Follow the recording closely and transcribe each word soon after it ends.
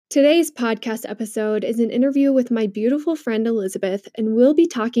Today's podcast episode is an interview with my beautiful friend Elizabeth, and we'll be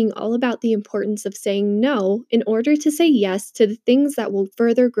talking all about the importance of saying no in order to say yes to the things that will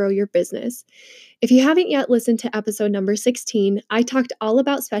further grow your business. If you haven't yet listened to episode number 16, I talked all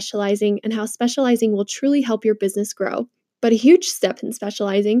about specializing and how specializing will truly help your business grow. But a huge step in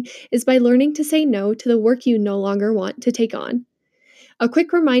specializing is by learning to say no to the work you no longer want to take on. A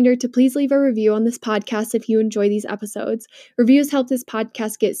quick reminder to please leave a review on this podcast if you enjoy these episodes. Reviews help this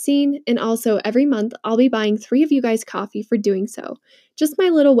podcast get seen, and also every month I'll be buying 3 of you guys coffee for doing so. Just my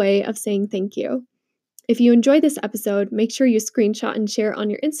little way of saying thank you. If you enjoyed this episode, make sure you screenshot and share it on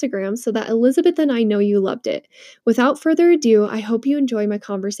your Instagram so that Elizabeth and I know you loved it. Without further ado, I hope you enjoy my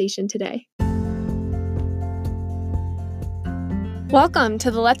conversation today. Welcome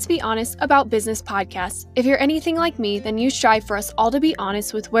to the Let's Be Honest About Business podcast. If you're anything like me, then you strive for us all to be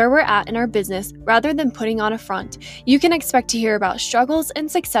honest with where we're at in our business rather than putting on a front. You can expect to hear about struggles and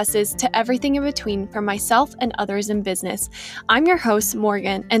successes to everything in between from myself and others in business. I'm your host,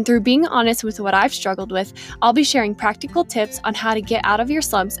 Morgan, and through being honest with what I've struggled with, I'll be sharing practical tips on how to get out of your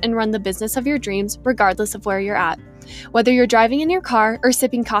slumps and run the business of your dreams regardless of where you're at. Whether you're driving in your car or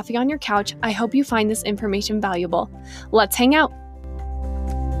sipping coffee on your couch, I hope you find this information valuable. Let's hang out.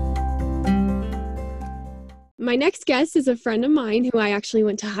 My next guest is a friend of mine who I actually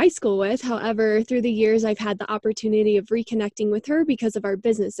went to high school with. However, through the years, I've had the opportunity of reconnecting with her because of our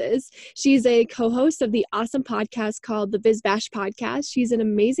businesses. She's a co-host of the awesome podcast called the Biz Bash Podcast. She's an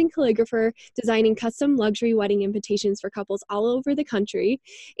amazing calligrapher, designing custom luxury wedding invitations for couples all over the country.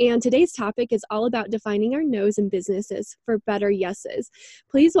 And today's topic is all about defining our no's in businesses for better yeses.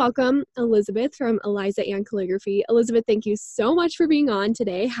 Please welcome Elizabeth from Eliza Ann Calligraphy. Elizabeth, thank you so much for being on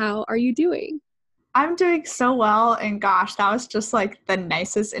today. How are you doing? I'm doing so well, and gosh, that was just like the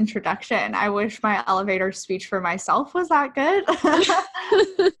nicest introduction. I wish my elevator speech for myself was that good.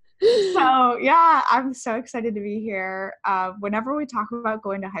 So yeah, I'm so excited to be here. Whenever we talk about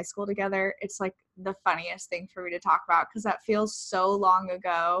going to high school together, it's like the funniest thing for me to talk about because that feels so long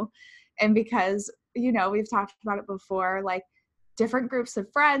ago. And because, we've talked about it before, like different groups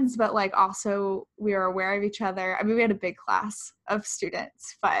of friends, but like also we were aware of each other. I mean, we had a big class of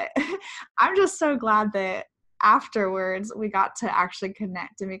students, but I'm just so glad that afterwards we got to actually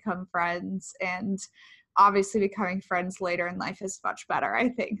connect and become friends. And obviously becoming friends later in life is much better, I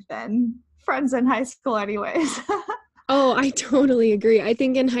think, than friends in high school anyways. Oh, I totally agree. I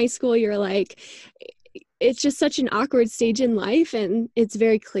think in high school, you're like, it's just such an awkward stage in life, and it's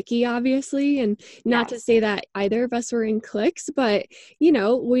very cliquey, obviously, and not to say that either of us were in cliques, but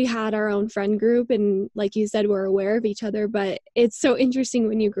we had our own friend group, and like you said, we're aware of each other. But it's so interesting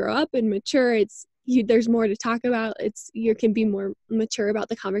when you grow up and mature. There's more to talk about. You can be more mature about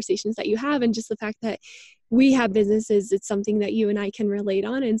the conversations that you have, and just the fact that we have businesses, it's something that you and I can relate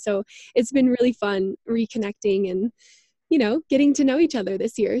on. And so it's been really fun reconnecting and getting to know each other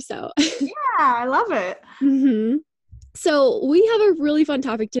this year. So yeah, I love it. Mm-hmm. So we have a really fun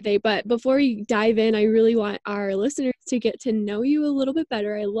topic today, but before we dive in, I really want our listeners to get to know you a little bit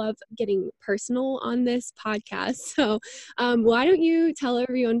better. I love getting personal on this podcast. So why don't you tell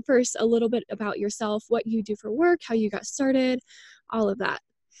everyone first a little bit about yourself, what you do for work, how you got started, all of that.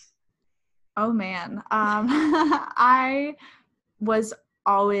 Oh man. I was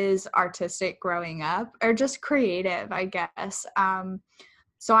always artistic growing up, or just creative, I guess.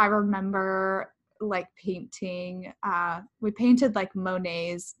 So I remember like painting, we painted like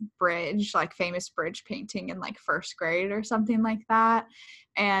Monet's bridge, like famous bridge painting in like first grade or something like that.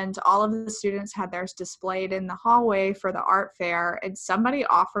 And all of the students had theirs displayed in the hallway for the art fair, and somebody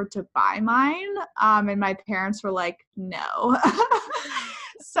offered to buy mine. And my parents were like, no.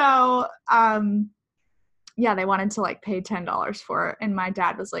 So, yeah, they wanted to like pay $10 for it. And my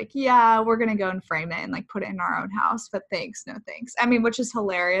dad was like, yeah, we're going to go and frame it and like put it in our own house. But thanks, no thanks. I mean, which is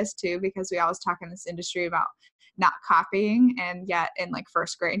hilarious too, because we always talk in this industry about not copying. And yet in like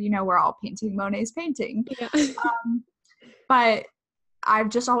first grade, we're all painting Monet's painting. Yeah. But I've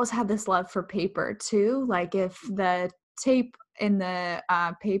just always had this love for paper too. Like if the tape in the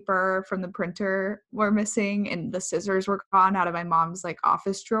paper from the printer were missing and the scissors were gone out of my mom's like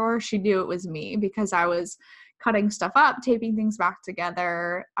office drawer, she knew it was me because I was cutting stuff up, taping things back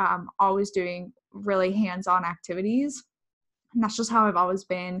together, always doing really hands-on activities. And that's just how I've always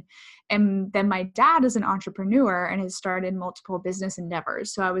been. And then my dad is an entrepreneur and has started multiple business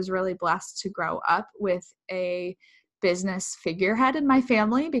endeavors. So I was really blessed to grow up with a business figurehead in my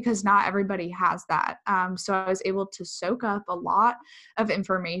family because not everybody has that. So I was able to soak up a lot of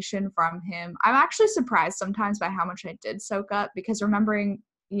information from him. I'm actually surprised sometimes by how much I did soak up because remembering,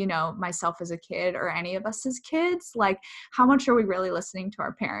 myself as a kid or any of us as kids, like how much are we really listening to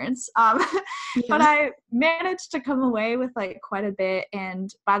our parents? But Yeah. I managed to come away with like quite a bit.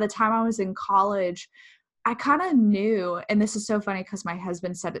 And by the time I was in college, I kind of knew, and this is so funny because my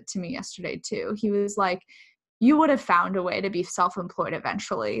husband said it to me yesterday too. He was like, you would have found a way to be self-employed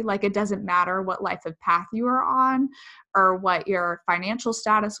eventually. Like, it doesn't matter what life of path you are on or what your financial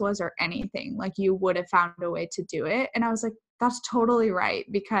status was or anything. Like, you would have found a way to do it. And I was like, that's totally right.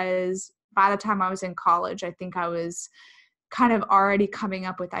 Because by the time I was in college, I think I was kind of already coming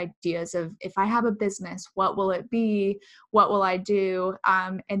up with ideas of, if I have a business, what will it be? What will I do?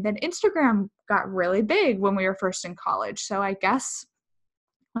 And then Instagram got really big when we were first in college. So I guess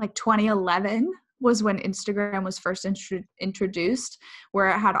like 2011 was when Instagram was first introduced, where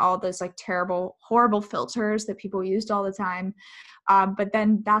it had all those like terrible, horrible filters that people used all the time. But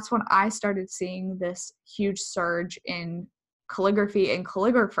then that's when I started seeing this huge surge in calligraphy and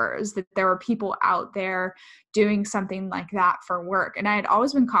calligraphers, that there were people out there doing something like that for work. And I had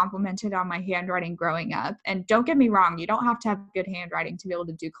always been complimented on my handwriting growing up. And don't get me wrong, you don't have to have good handwriting to be able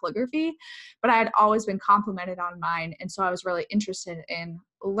to do calligraphy, but I had always been complimented on mine. And so I was really interested in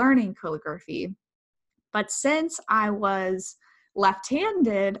learning calligraphy. But since I was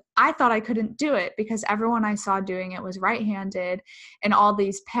left-handed, I thought I couldn't do it because everyone I saw doing it was right-handed, and all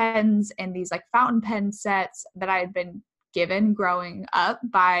these pens and these like fountain pen sets that I had been given growing up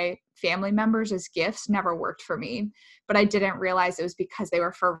by family members as gifts never worked for me. But I didn't realize it was because they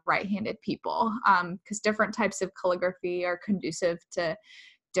were for right-handed people, because different types of calligraphy are conducive to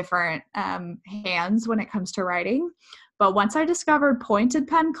different hands when it comes to writing. But once I discovered pointed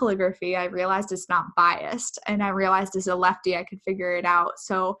pen calligraphy, I realized it's not biased. And I realized as a lefty, I could figure it out.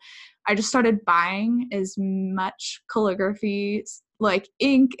 So I just started buying as much calligraphy, like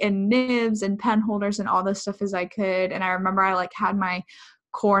ink and nibs and pen holders and all this stuff as I could. And I remember I like had my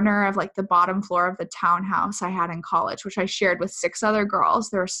corner of like the bottom floor of the townhouse I had in college, which I shared with 6 other girls.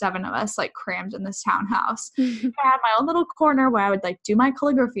 There were 7 of us like crammed in this townhouse. I had my own little corner where I would like do my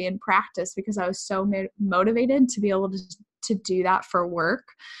calligraphy and practice because I was so motivated to be able to do that for work.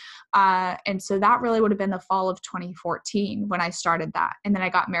 And so that really would have been the fall of 2014 when I started that. And then I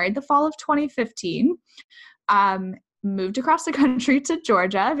got married the fall of 2015, moved across the country to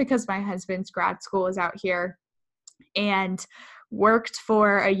Georgia because my husband's grad school is out here, and worked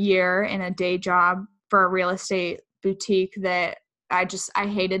for a year in a day job for a real estate boutique that I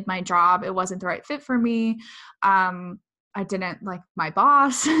hated my job. It wasn't the right fit for me. I didn't like my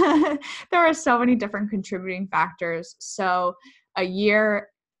boss. There were so many different contributing factors. So a year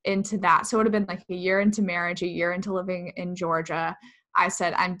into that, so it would have been like a year into marriage, a year into living in Georgia, I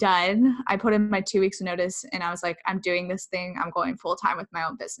said, I'm done. I put in my 2 weeks notice and I was like, I'm doing this thing. I'm going full time with my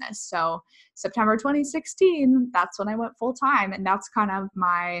own business. So September 2016, that's when I went full time. And that's kind of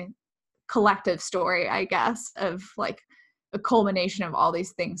my collective story, I guess, of like a culmination of all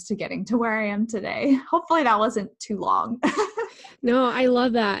these things to getting to where I am today. Hopefully that wasn't too long. No, I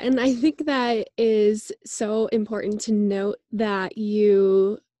love that. And I think that is so important to note, that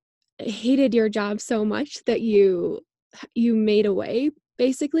you hated your job so much that you made a way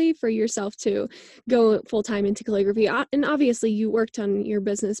basically for yourself to go full-time into calligraphy. And obviously you worked on your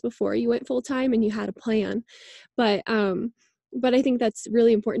business before you went full-time and you had a plan. But I think that's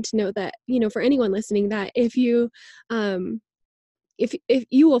really important to note, that, for anyone listening, that if you if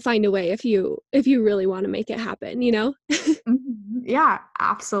you will find a way if you really want to make it happen. Yeah,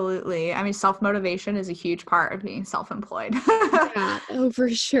 absolutely. I mean, self-motivation is a huge part of being self-employed. Yeah, oh, for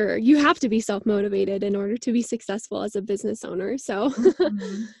sure. You have to be self-motivated in order to be successful as a business owner. So,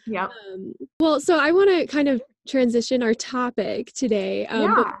 Yep. well, so I want to kind of transition our topic today. But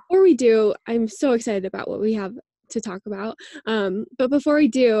Yeah. before we do, I'm so excited about what we have to talk about. But before we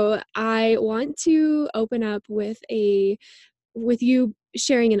do, I want to open up with you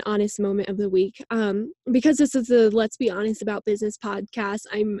sharing an honest moment of the week. Because this is a Let's Be Honest About Business podcast,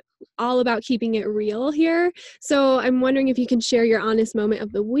 I'm all about keeping it real here. So I'm wondering if you can share your honest moment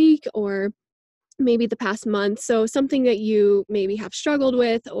of the week, or maybe the past month. So something that you maybe have struggled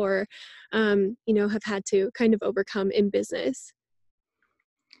with, or, have had to kind of overcome in business.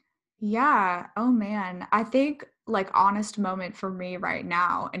 Yeah. Oh man. I think like honest moment for me right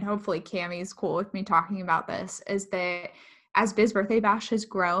now, and hopefully Cammie's cool with me talking about this, is that as Biz Birthday Bash has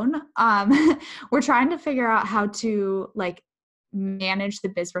grown, we're trying to figure out how to like manage the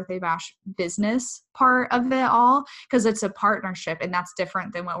Biz Birthday Bash business part of it all, because it's a partnership and that's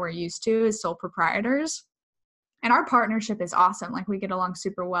different than what we're used to as sole proprietors. And our partnership is awesome. Like, we get along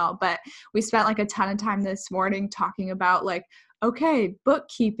super well, but we spent like a ton of time this morning talking about like, okay,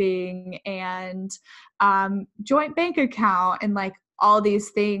 bookkeeping and joint bank account and like all these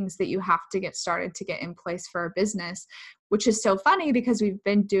things that you have to get started to get in place for a business, which is so funny because we've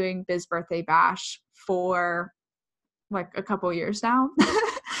been doing Biz Birthday Bash for like a couple years now.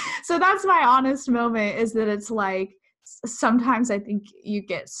 So that's my honest moment, is that it's like sometimes I think you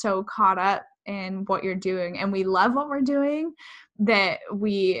get so caught up in what you're doing and we love what we're doing that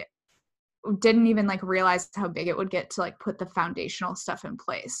we didn't even like realize how big it would get to like put the foundational stuff in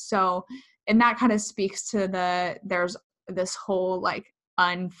place. So, and that kind of speaks to there's this whole like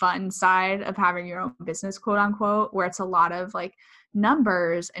unfun side of having your own business, quote unquote, where it's a lot of like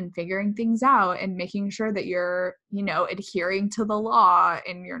numbers and figuring things out and making sure that you're, you know, adhering to the law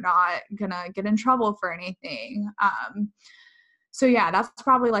and you're not gonna get in trouble for anything. So yeah, that's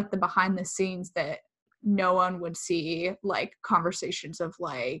probably like the behind the scenes that no one would see, like conversations of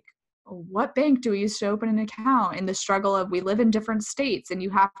like, what bank do we use to open an account, and the struggle of we live in different states and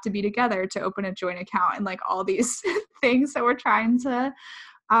you have to be together to open a joint account, and like all these things that we're trying to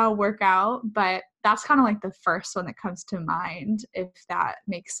work out. But that's kind of like the first one that comes to mind, if that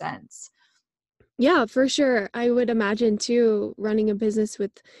makes sense. Yeah, for sure. I would imagine too, running a business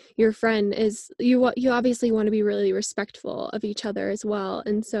with your friend is you obviously want to be really respectful of each other as well.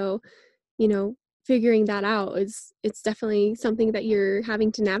 And so, you know, figuring that out it's definitely something that you're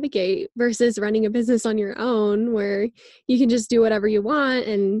having to navigate versus running a business on your own where you can just do whatever you want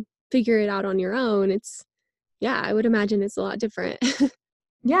and figure it out on your own. Yeah, I would imagine it's a lot different.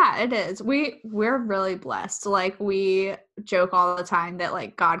 Yeah, it is. We're really blessed. Like we joke all the time that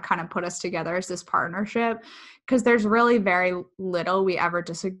like God kind of put us together as this partnership, because there's really very little we ever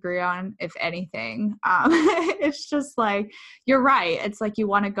disagree on, if anything. It's just like, you're right. It's like you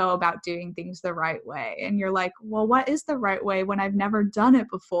want to go about doing things the right way. And you're like, well, what is the right way when I've never done it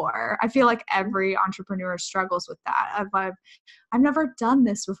before? I feel like every entrepreneur struggles with that. I've never done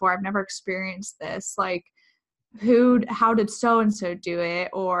this before. I've never experienced this. Like, how did so-and-so do it,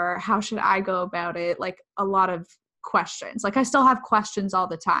 or how should I go about it? Like a lot of questions. Like I still have questions all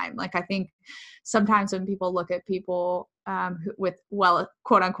the time. Like I think sometimes when people look at people with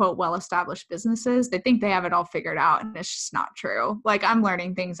quote unquote well-established businesses, they think they have it all figured out, and it's just not true. Like I'm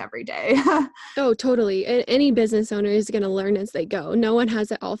learning things every day. Oh, totally. Any business owner is going to learn as they go. No one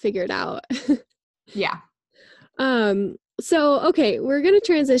has it all figured out. Yeah. So, okay, we're going to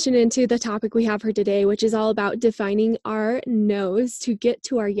transition into the topic we have for today, which is all about defining our no's to get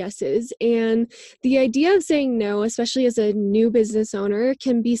to our yeses. And the idea of saying no, especially as a new business owner,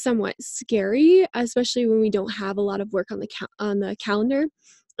 can be somewhat scary, especially when we don't have a lot of work on the calendar.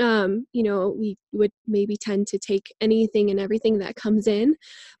 You know, we would maybe tend to take anything and everything that comes in.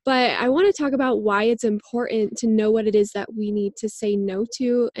 But I want to talk about why it's important to know what it is that we need to say no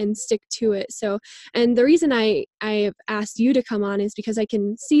to and stick to it. So, and the reason I have asked you to come on is because I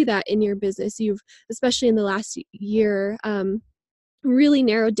can see that in your business. You've, especially in the last year, really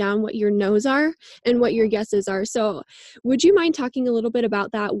narrowed down what your no's are and what your yeses are. So would you mind talking a little bit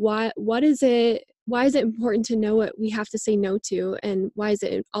about that? What is it? Why is it important to know what we have to say no to? And why is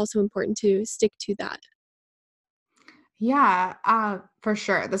it also important to stick to that? Yeah, for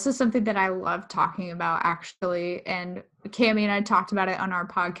sure. This is something that I love talking about, actually. And Cami and I talked about it on our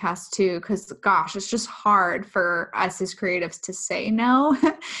podcast too, because gosh, it's just hard for us as creatives to say no,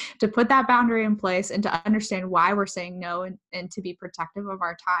 to put that boundary in place and to understand why we're saying no, and to be protective of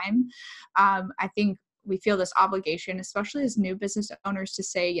our time. I think we feel this obligation, especially as new business owners, to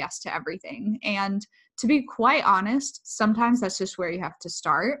say yes to everything. And to be quite honest, sometimes that's just where you have to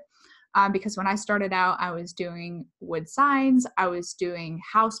start. Because when I started out, I was doing wood signs, I was doing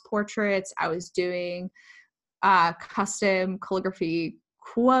house portraits, I was doing custom calligraphy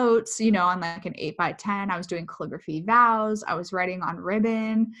quotes, you know, on like an 8x10. I was doing calligraphy vows. I was writing on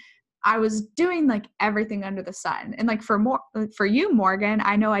ribbon. I was doing like everything under the sun. And like for you, Morgan,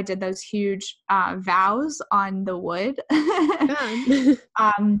 I know I did those huge vows on the wood.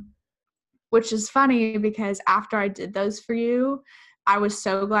 Yeah. Which is funny because after I did those for you, I was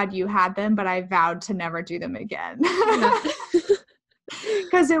so glad you had them, but I vowed to never do them again. Yeah.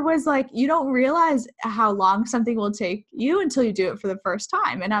 Because it was like, you don't realize how long something will take you until you do it for the first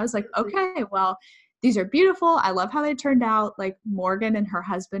time. And I was like, okay, well, these are beautiful. I love how they turned out. Like Morgan and her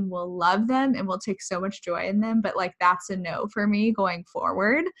husband will love them and will take so much joy in them. But like, that's a no for me going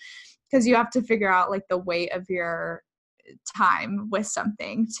forward, because you have to figure out like the weight of your time with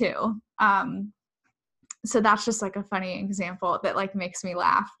something too. So that's just like a funny example that like makes me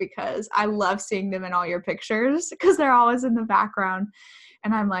laugh, because I love seeing them in all your pictures because they're always in the background.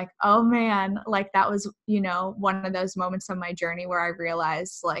 And I'm like, oh man, like that was, you know, one of those moments of my journey where I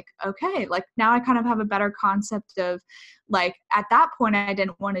realized like, okay, like now I kind of have a better concept of like, at that point, I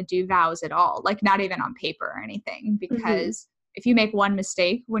didn't want to do vows at all, like not even on paper or anything, because if you make one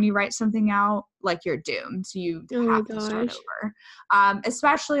mistake when you write something out, like you're doomed. You Oh my have to start gosh. over.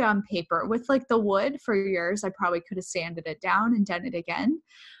 Especially on paper. With like the wood for yours, I probably could have sanded it down and done it again.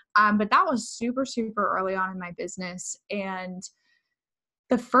 But that was super, super early on in my business. And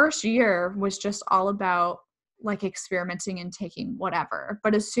the first year was just all about like experimenting and taking whatever.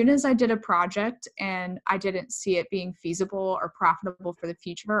 But as soon as I did a project and I didn't see it being feasible or profitable for the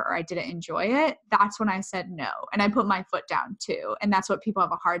future, or I didn't enjoy it, that's when I said no. And I put my foot down too. And that's what people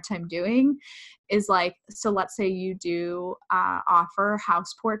have a hard time doing is like, so let's say you do offer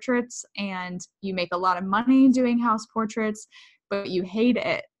house portraits and you make a lot of money doing house portraits, but you hate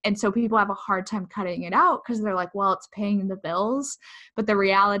it. And so people have a hard time cutting it out because they're like, well, it's paying the bills. But the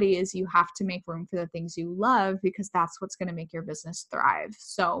reality is you have to make room for the things you love because that's what's going to make your business thrive.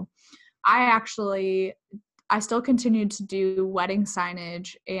 So I still continued to do wedding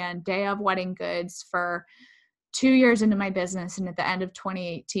signage and day of wedding goods for 2 years into my business. And at the end of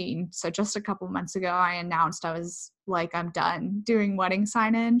 2018, so just a couple months ago, I announced I was like, I'm done doing wedding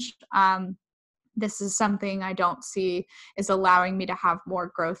signage. This is something I don't see is allowing me to have more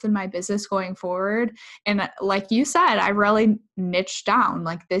growth in my business going forward. And like you said, I really niched down.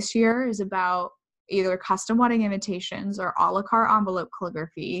 Like this year is about either custom wedding invitations or a la carte envelope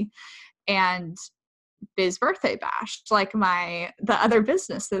calligraphy and Biz Birthday Bash, like the other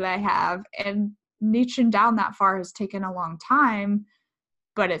business that I have. And niching down that far has taken a long time,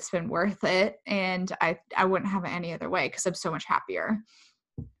 but it's been worth it. And I wouldn't have it any other way because I'm so much happier.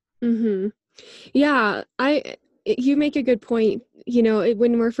 Mm-hmm. Yeah, you make a good point. You know,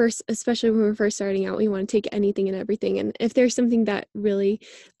 especially when we're first starting out, we want to take anything and everything. And if there's something that really,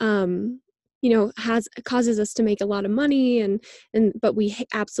 causes us to make a lot of money but we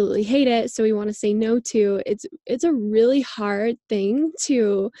absolutely hate it, so we want to say no to, it's a really hard thing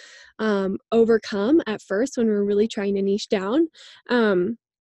to overcome at first when we're really trying to niche down.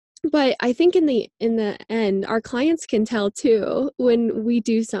 But I think in the end, our clients can tell too when we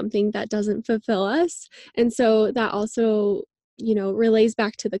do something that doesn't fulfill us. And so that also, relays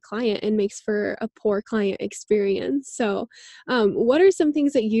back to the client and makes for a poor client experience. So what are some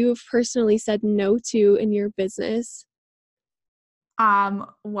things that you've personally said no to in your business?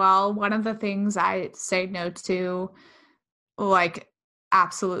 Well, one of the things I say no to, like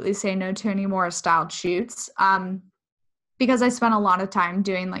absolutely say no to anymore, is styled shoots. Because I spent a lot of time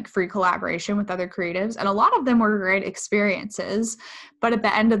doing like free collaboration with other creatives, and a lot of them were great experiences. But at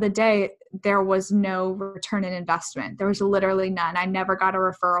the end of the day, there was no return in investment. There was literally none. I never got a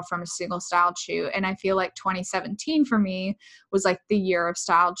referral from a single styled shoot. And I feel like 2017 for me was like the year of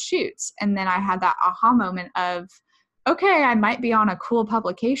styled shoots. And then I had that aha moment of, okay, I might be on a cool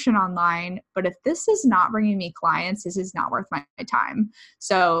publication online, but if this is not bringing me clients, this is not worth my time.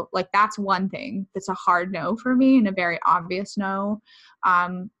 So like, that's one thing that's a hard no for me and a very obvious no.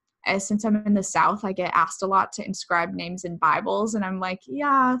 Since I'm in the South, I get asked a lot to inscribe names in Bibles, and I'm like,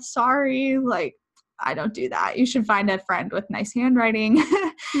 yeah, sorry, like I don't do that. You should find a friend with nice handwriting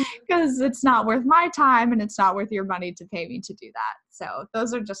because it's not worth my time and it's not worth your money to pay me to do that. So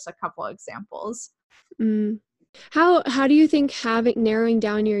those are just a couple examples. Mm. How do you think narrowing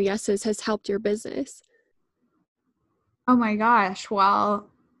down your yeses has helped your business? Oh my gosh. Well,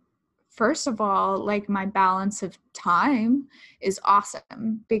 first of all, like my balance of time is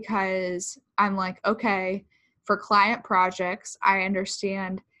awesome because I'm like, okay, for client projects, I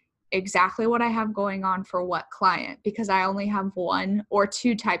understand exactly what I have going on for what client because I only have one or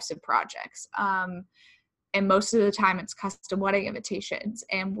two types of projects. And most of the time it's custom wedding invitations.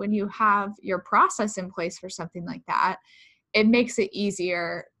 And when you have your process in place for something like that, it makes it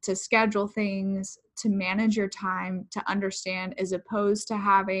easier to schedule things, to manage your time, to understand, as opposed to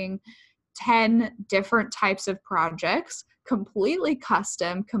having 10 different types of projects, completely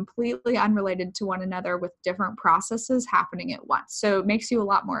custom, completely unrelated to one another with different processes happening at once. So it makes you a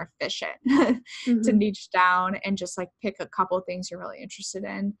lot more efficient to niche down and just like pick a couple of things you're really interested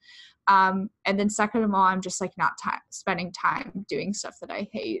in. And then second of all, I'm just like not spending time doing stuff that I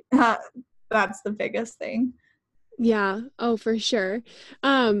hate. That's the biggest thing. Yeah. Oh, for sure.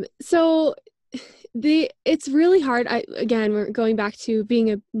 So it's really hard. Again, we're going back to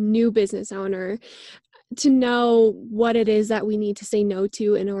being a new business owner, to know what it is that we need to say no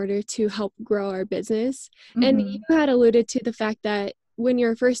to in order to help grow our business. And you had alluded to the fact that when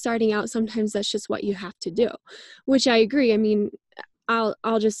you're first starting out, sometimes that's just what you have to do, which I agree. I mean,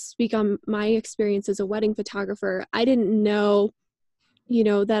 I'll just speak on my experience as a wedding photographer. I didn't know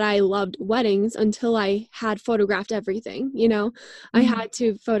that I loved weddings until I had photographed everything. I had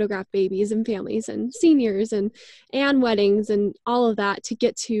to photograph babies and families and seniors and weddings and all of that to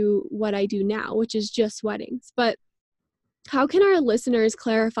get to what I do now, which is just weddings. But how can our listeners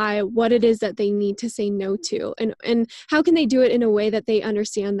clarify what it is that they need to say no to? And how can they do it in a way that they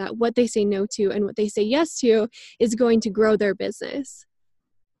understand that what they say no to and what they say yes to is going to grow their business?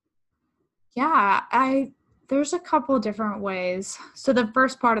 Yeah, there's a couple different ways. So the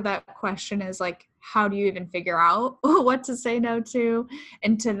first part of that question is like, how do you even figure out what to say no to?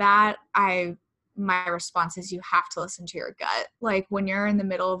 And to that, my response is you have to listen to your gut. Like when you're in the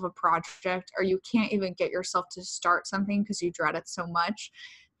middle of a project or you can't even get yourself to start something because you dread it so much,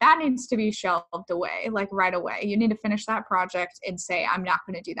 that needs to be shelved away, like right away. You need to finish that project and say, I'm not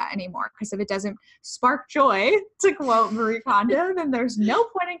going to do that anymore. Because if it doesn't spark joy, to quote Marie Kondo, then there's no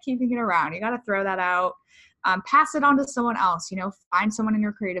point in keeping it around. You got to throw that out. Pass it on to someone else, find someone in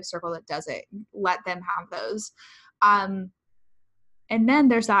your creative circle that does it. Let them have those. And then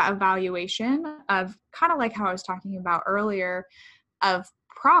there's that evaluation of kind of like how I was talking about earlier of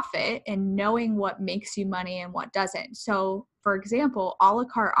profit and knowing what makes you money and what doesn't. So, for example, a la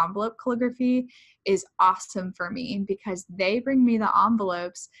carte envelope calligraphy is awesome for me because they bring me the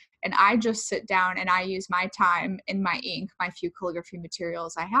envelopes and I just sit down and I use my time and my ink, my few calligraphy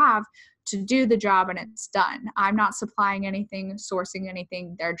materials I have to do the job and it's done. I'm not supplying anything, sourcing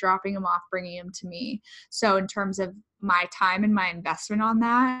anything. They're dropping them off, bringing them to me. So in terms of my time and my investment on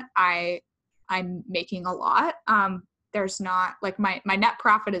that, I'm making a lot. There's not like my net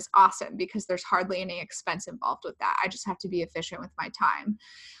profit is awesome because there's hardly any expense involved with that. I just have to be efficient with my time.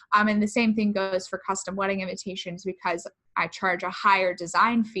 And the same thing goes for custom wedding invitations because I charge a higher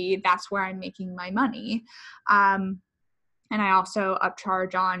design fee. That's where I'm making my money. And I also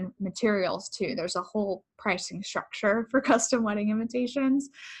upcharge on materials too. There's a whole pricing structure for custom wedding invitations.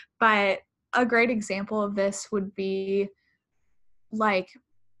 But a great example of this would be like,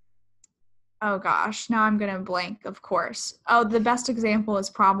 oh gosh, now I'm going to blank, of course. Oh, the best example is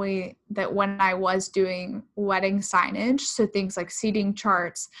probably that when I was doing wedding signage, so things like seating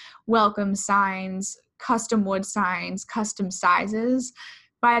charts, welcome signs, custom wood signs, custom sizes,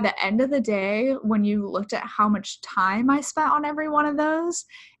 by the end of the day, when you looked at how much time I spent on every one of those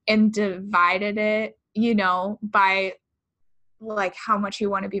and divided it, by like how much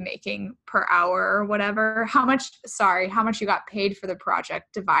you want to be making per hour or whatever, how much you got paid for the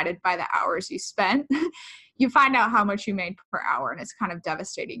project divided by the hours you spent, you find out how much you made per hour. And it's kind of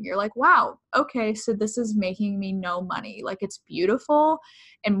devastating. You're like, wow, okay, so this is making me no money. Like it's beautiful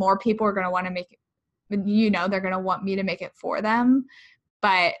and more people are going to want to make it, they're going to want me to make it for them.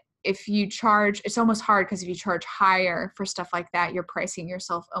 But if you charge, it's almost hard because if you charge higher for stuff like that, you're pricing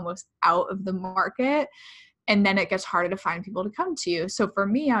yourself almost out of the market. And then it gets harder to find people to come to you. So for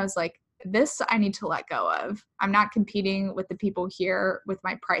me, I was like, this I need to let go of. I'm not competing with the people here with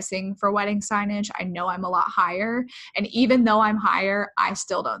my pricing for wedding signage. I know I'm a lot higher. And even though I'm higher, I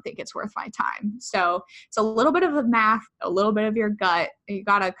still don't think it's worth my time. So it's a little bit of the math, a little bit of your gut. You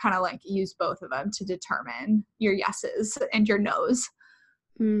got to kind of like use both of them to determine your yeses and your nos.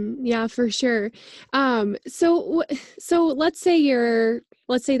 Yeah, for sure. So let's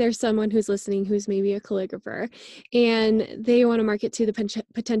say there's someone who's listening who's maybe a calligrapher and they want to market to the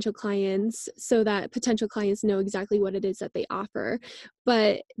potential clients so that potential clients know exactly what it is that they offer,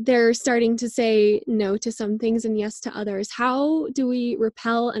 but they're starting to say no to some things and yes to others. How do we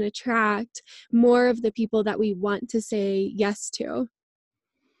repel and attract more of the people that we want to say yes to?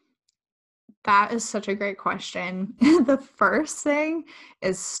 That is such a great question. The first thing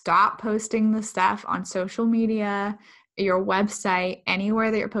is stop posting the stuff on social media, your website,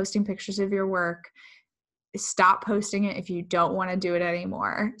 anywhere that you're posting pictures of your work. Stop posting it if you don't want to do it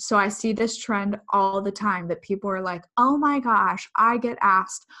anymore. So I see this trend all the time that people are like, oh my gosh, I get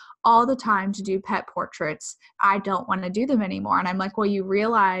asked all the time to do pet portraits. I don't want to do them anymore. And I'm like, well, you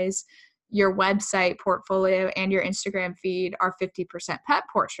realize your website portfolio and your Instagram feed are 50% pet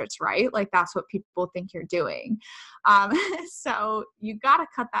portraits, right? Like that's what people think you're doing. So you got to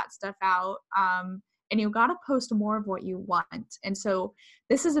cut that stuff out. And you got to post more of what you want. And so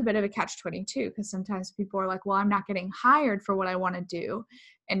this is a bit of a catch-22 because sometimes people are like, well, I'm not getting hired for what I want to do.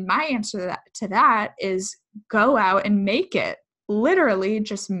 And my answer to that is go out and make it. Literally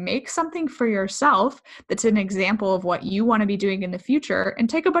just make something for yourself that's an example of what you want to be doing in the future and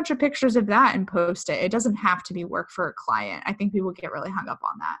take a bunch of pictures of that and post it. It doesn't have to be work for a client. I think people get really hung up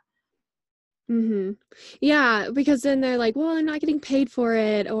on that. Yeah, because then they're like, well, I'm not getting paid for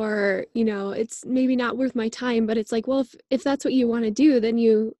it, or, it's maybe not worth my time, but it's like, well, if that's what you want to do, then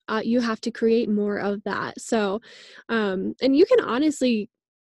you have to create more of that. So, and you can honestly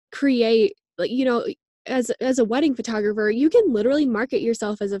create, like, as a wedding photographer, you can literally market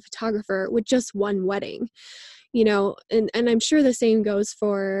yourself as a photographer with just one wedding, and I'm sure the same goes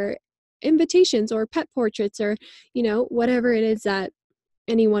for invitations or pet portraits or, whatever it is that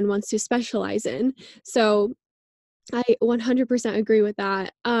anyone wants to specialize in. So I 100% agree with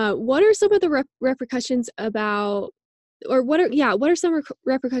that. What are some of the repercussions about, or what are some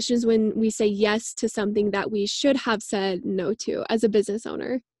repercussions when we say yes to something that we should have said no to as a business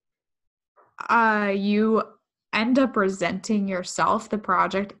owner? You end up resenting yourself, the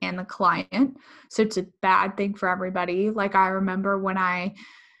project, and the client. So it's a bad thing for everybody. Like I remember when I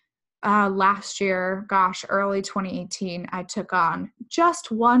last year, early 2018, I took on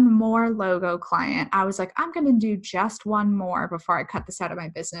just one more logo client. I was like, I'm going to do just one more before I cut this out of my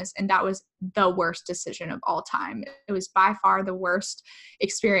business. And that was the worst decision of all time. It was by far the worst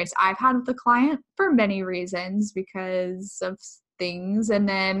experience I've had with the client for many reasons because of things. And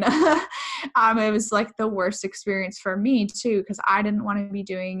then it was like the worst experience for me too, because I didn't want to be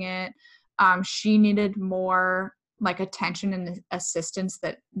doing it. She needed more like attention and assistance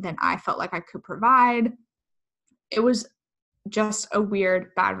than I felt like I could provide. It was just a weird,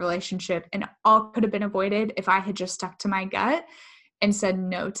 bad relationship, and all could have been avoided if I had just stuck to my gut and said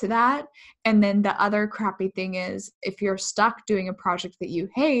no to that. And then the other crappy thing is if you're stuck doing a project that you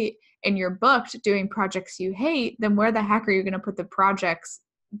hate and you're booked doing projects you hate, then where the heck are you going to put the projects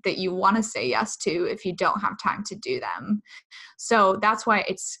that you want to say yes to if you don't have time to do them? So that's why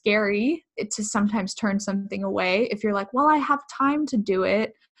it's scary to sometimes turn something away if you're like, well, I have time to do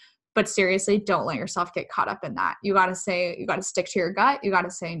it. But seriously, don't let yourself get caught up in that. You got to stick to your gut. You got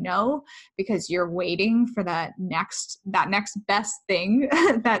to say no because you're waiting for that next best thing,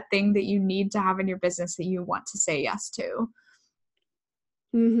 that thing that you need to have in your business that you want to say yes to.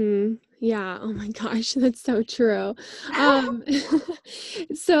 Mm-hmm. Yeah. Oh my gosh, that's so true. Um,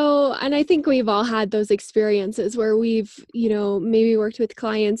 and I think we've all had those experiences where we've, maybe worked with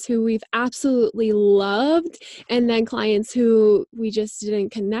clients who we've absolutely loved, and then clients who we just didn't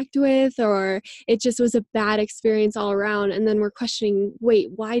connect with, or it just was a bad experience all around. And then we're questioning, wait,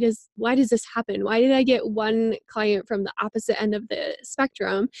 why does this happen? Why did I get one client from the opposite end of the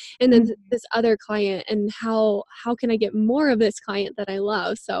spectrum and then this other client, and how can I get more of this client that I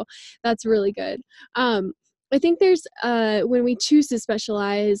love? So that's really good. I think there's when we choose to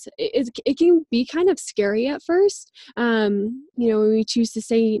specialize, it can be kind of scary at first. When we choose to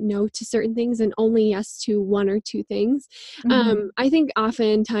say no to certain things and only yes to one or two things. I think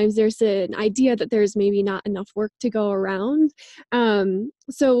oftentimes there's an idea that there's maybe not enough work to go around.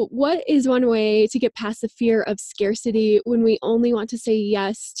 So what is one way to get past the fear of scarcity when we only want to say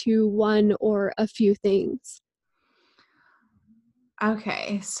yes to one or a few things?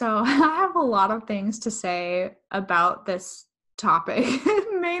 Okay, so I have a lot of things to say about this topic,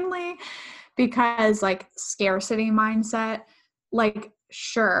 mainly because like scarcity mindset, like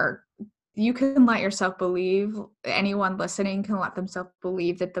sure, you can let yourself believe, anyone listening can let themselves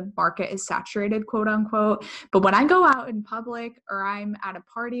believe that the market is saturated, quote unquote. But when I go out in public or I'm at a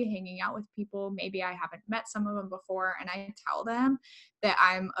party hanging out with people, maybe I haven't met some of them before, and I tell them that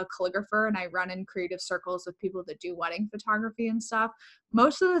I'm a calligrapher and I run in creative circles with people that do wedding photography and stuff,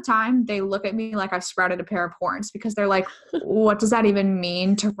 most of the time they look at me like I've sprouted a pair of horns because they're like, what does that even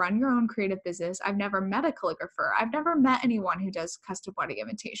mean to run your own creative business? I've never met a calligrapher. I've never met anyone who does custom wedding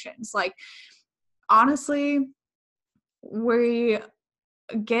invitations. Like, honestly, we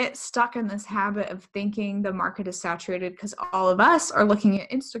get stuck in this habit of thinking the market is saturated because all of us are looking at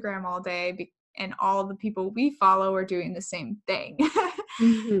Instagram all day and all the people we follow are doing the same thing. So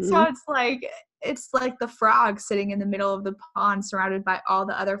Mm-hmm. it's like the frog sitting in the middle of the pond surrounded by all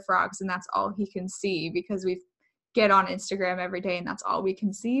the other frogs, and that's all he can see because we get on Instagram every day and that's all we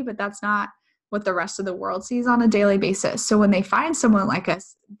can see, but that's not what the rest of the world sees on a daily basis. So when they find someone like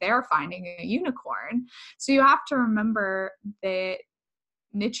us, they're finding a unicorn. So you have to remember that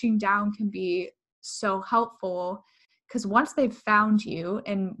niching down can be so helpful because once they've found you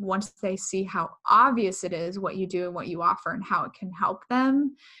and once they see how obvious it is what you do and what you offer and how it can help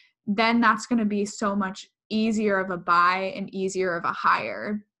them, then that's going to be so much easier of a buy and easier of a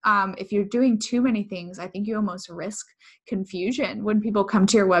hire. If you're doing too many things, I think you almost risk confusion when people come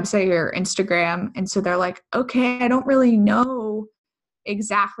to your website or Instagram. And so they're like, okay, I don't really know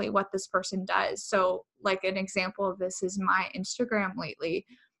exactly what this person does. So like an example of this is my Instagram lately.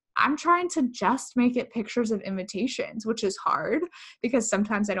 I'm trying to just make it pictures of invitations, which is hard because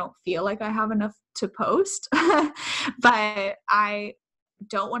sometimes I don't feel like I have enough to post, but I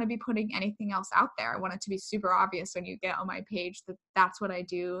don't want to be putting anything else out there. I want it to be super obvious when you get on my page that that's what I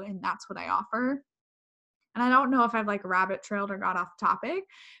do and that's what I offer. And I don't know if I've like rabbit trailed or got off topic,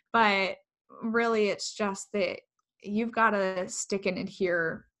 but really it's just that you've got to stick and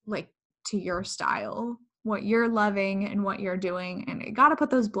adhere like to your style what you're loving and what you're doing. And you got to put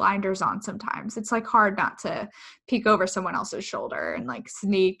those blinders on sometimes. It's like hard not to peek over someone else's shoulder and like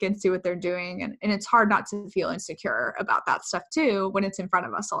sneak and see what they're doing. And it's hard not to feel insecure about that stuff too when it's in front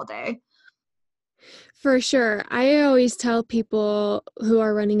of us all day. For sure. I always tell people who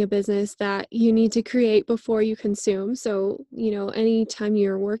are running a business that you need to create before you consume. So, anytime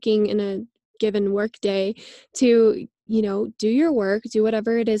you're working in a given work day to, do your work, do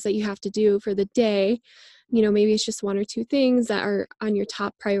whatever it is that you have to do for the day. Maybe it's just one or two things that are on your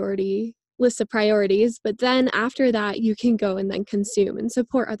top priority list of priorities, but then after that, you can go and then consume and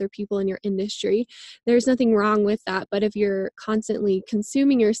support other people in your industry. There's nothing wrong with that, but if you're constantly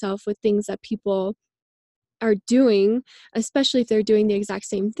consuming yourself with things that people are doing, especially if they're doing the exact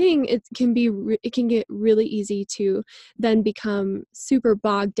same thing, it can get really easy to then become super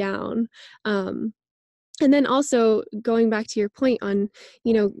bogged down. And then also going back to your point on,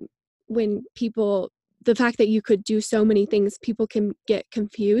 when the fact that you could do so many things, people can get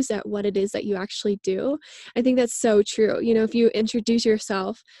confused at what it is that you actually do. I think that's so true. If you introduce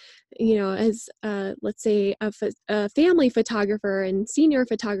yourself, as let's say a family photographer and senior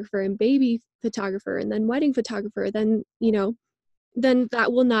photographer and baby photographer and then wedding photographer, then, then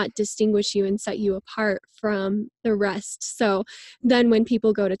that will not distinguish you and set you apart from the rest. So then when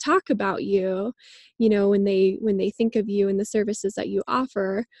people go to talk about you, when they think of you and the services that you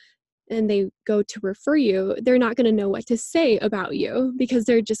offer, and they go to refer you, they're not going to know what to say about you because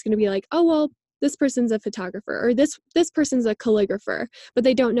they're just going to be like, oh, well, this person's a photographer or this person's a calligrapher, but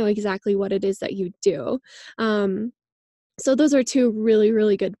they don't know exactly what it is that you do. So those are two really,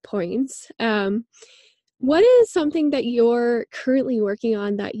 really good points. What is something that you're currently working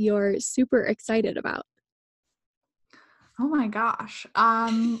on that you're super excited about? Oh my gosh.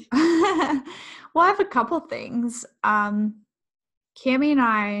 Well, I have a couple things. Cami and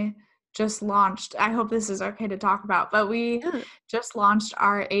I just launched, I hope this is okay to talk about, but we just launched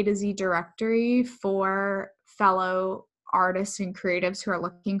our A to Z directory for fellow artists and creatives who are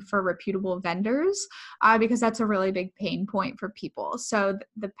looking for reputable vendors, because that's a really big pain point for people. So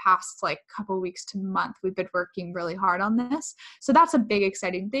the past couple weeks to month, we've been working really hard on this. So that's a big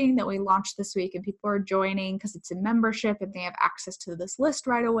exciting thing that we launched this week, and people are joining because it's a membership and they have access to this list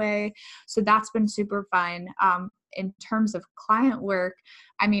right away. So that's been super fun. In terms of client work,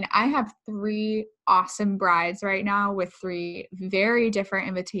 I have 3 awesome brides right now with 3 very different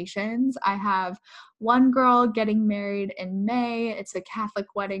invitations. I have one girl getting married in May. It's a Catholic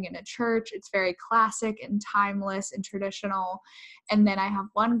wedding in a church. It's very classic and timeless and traditional. And then I have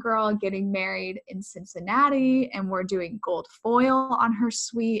one girl getting married in Cincinnati, and we're doing gold foil on her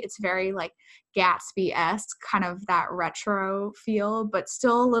suite. It's very Gatsby-esque, kind of that retro feel, but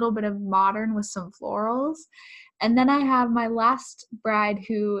still a little bit of modern with some florals. And then I have my last bride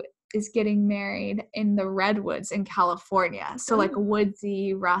who is getting married in the Redwoods in California. So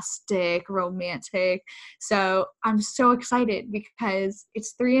woodsy, rustic, romantic. So I'm so excited because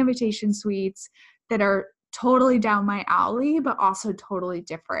it's 3 invitation suites that are totally down my alley, but also totally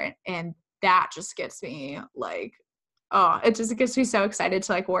different. And that just gets me it just gets me so excited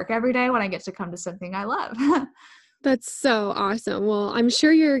to work every day when I get to come to something I love. That's so awesome. Well, I'm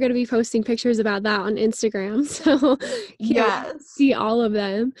sure you're going to be posting pictures about that on Instagram. So yes, see all of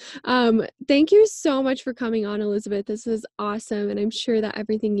them. Thank you so much for coming on, Elizabeth. This is awesome. And I'm sure that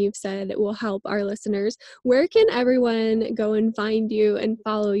everything you've said will help our listeners. Where can everyone go and find you and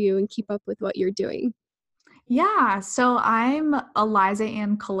follow you and keep up with what you're doing? Yeah, so I'm Eliza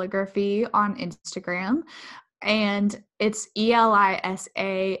Ann Calligraphy on Instagram. And it's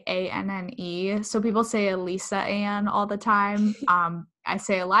ELISAANNE. So people say Elisa Ann all the time. I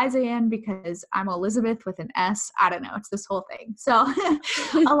say Eliza Ann because I'm Elizabeth with an S. I don't know. It's this whole thing. So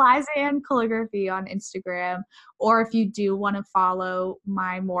Eliza Ann Calligraphy on Instagram. Or if you do want to follow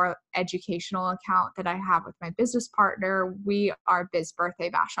my more educational account that I have with my business partner, we are Biz Birthday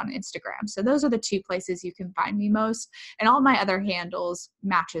Bash on Instagram. So those are the 2 places you can find me most. And all my other handles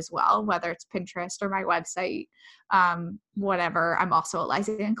match as well, whether it's Pinterest or my website, whatever. I'm also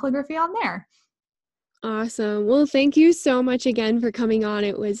Eliza Ann Calligraphy on there. Awesome. Well, thank you so much again for coming on.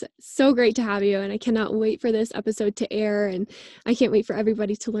 It was so great to have you, and I cannot wait for this episode to air, and I can't wait for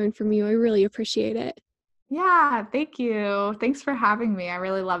everybody to learn from you. I really appreciate it. Yeah, thank you. Thanks for having me. I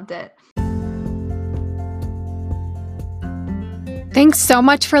really loved it. Thanks so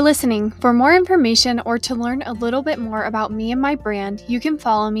much for listening. For more information or to learn a little bit more about me and my brand, you can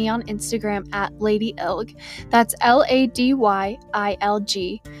follow me on Instagram at LadyIlg. That's LADYILG.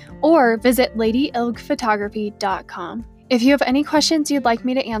 Or visit ladyilgphotography.com. If you have any questions you'd like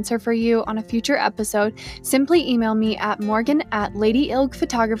me to answer for you on a future episode, simply email me at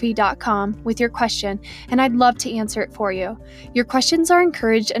morgan@ladyilgphotography.com with your question, and I'd love to answer it for you. Your questions are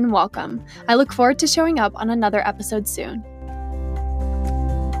encouraged and welcome. I look forward to showing up on another episode soon.